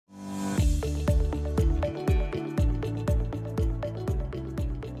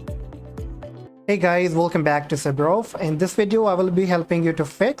Hey guys, welcome back to SebRauf. In this video, I will be helping you to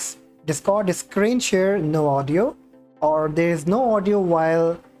fix Discord screen share no audio, or there is no audio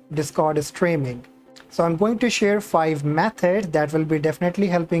while Discord is streaming. So I'm going to share 5 methods that will be definitely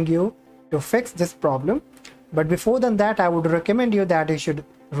helping you to fix this problem. But before than that, I would recommend you that you should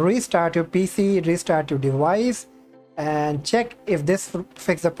restart your PC, restart your device, and check if this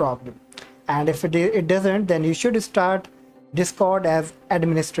fix the problem. And if it doesn't, then you should start Discord as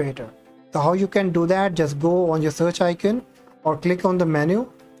administrator. So how you can do that, just go on your search icon or click on the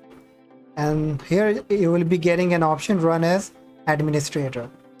menu, and here you will be getting an option run as administrator.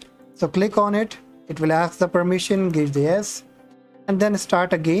 So click on it, it will ask the permission, give the yes, and then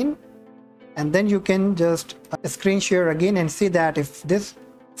start again, and then you can just screen share again and see that if this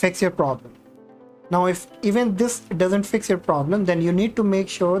fix your problem. Now if even this doesn't fix your problem, then you need to make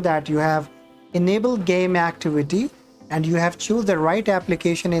sure that you have enabled game activity and you have choose the right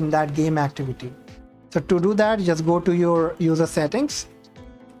application in that game activity. So to do that, just go to your user settings,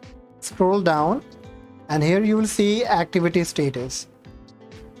 scroll down, and here you will see activity status.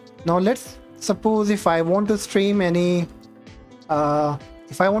 Now let's suppose if I want to stream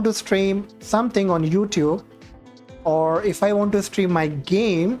something on YouTube, or if I want to stream my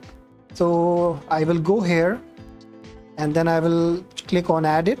game, so I will go here and then I will click on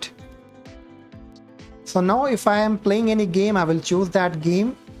add it. So now if I am playing any game, I will choose that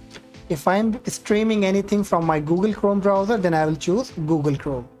game. If I am streaming anything from my Google Chrome browser, then I will choose Google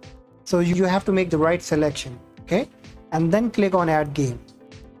Chrome. So you have to make the right selection, okay? And then click on add game.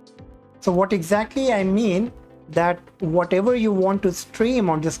 So what exactly I mean, that whatever you want to stream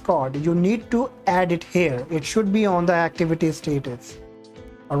on Discord, you need to add it here. It should be on the activity status.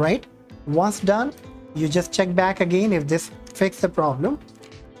 All right, once done, you just check back again if this fixed the problem.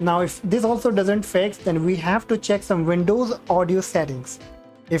 Now if this also doesn't fix, then we have to check some Windows audio settings.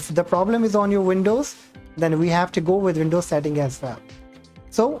 If the problem is on your Windows, then we have to go with Windows setting as well.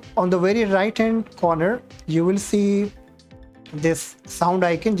 So on the very right hand corner, you will see this sound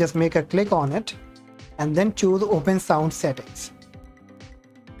icon. Just make a click on it and then choose open sound settings.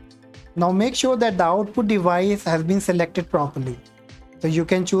 Now make sure that the output device has been selected properly. So you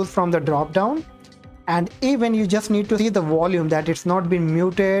can choose from the drop down, and even you just need to see the volume, that it's not been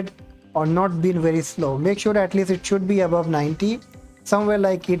muted or not been very slow. Make sure at least it should be above 90, somewhere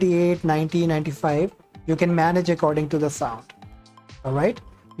like 88, 90, 95. You can manage according to the sound. All right,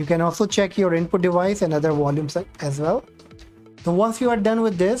 you can also check your input device and other volumes as well. So once you are done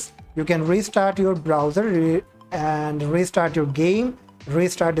with this, you can restart your browser and restart your game,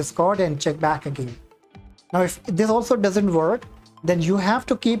 restart Discord, and check back again. Now if this also doesn't work, then you have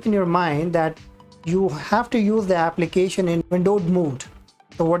to keep in your mind that you have to use the application in windowed mode.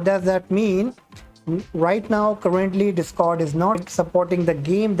 So what does that mean? Right now, currently Discord is not supporting the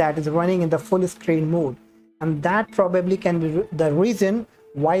game that is running in the full screen mode, and that probably can be the reason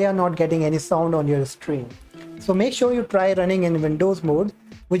why you're not getting any sound on your stream. So make sure you try running in Windows mode,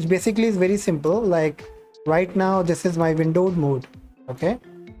 which basically is very simple. Like right now, this is my windowed mode. Okay,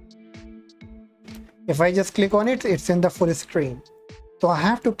 if I just click on it, it's in the full screen. So I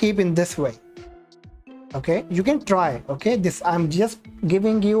have to keep in this way. Okay, you can try. Okay, this I'm just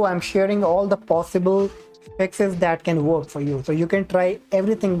giving you, I'm sharing all the possible fixes that can work for you, so you can try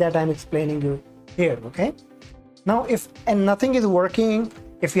everything that I'm explaining you here. Okay, now if nothing is working,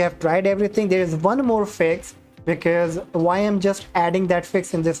 if you have tried everything, there is one more fix, because why I'm just adding that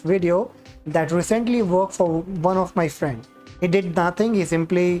fix in this video, that recently worked for one of my friends. He did nothing, he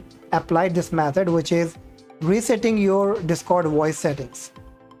simply applied this method, which is resetting your Discord voice settings.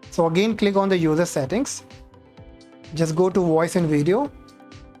 So again, click on the user settings, just go to voice and video,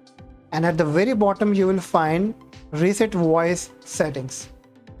 and at the very bottom you will find reset voice settings.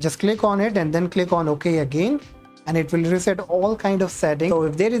 Just click on it and then click on OK again, and it will reset all kind of settings. So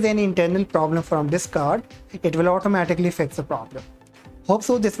if there is any internal problem from Discord, it will automatically fix the problem. Hope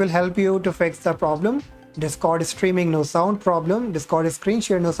so this will help you to fix the problem. Discord streaming no sound problem, Discord screen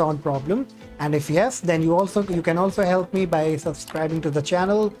share no sound problem. And if yes, then you can also help me by subscribing to the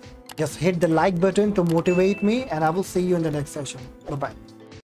channel. Just hit the like button to motivate me, and I will see you in the next session. Bye bye.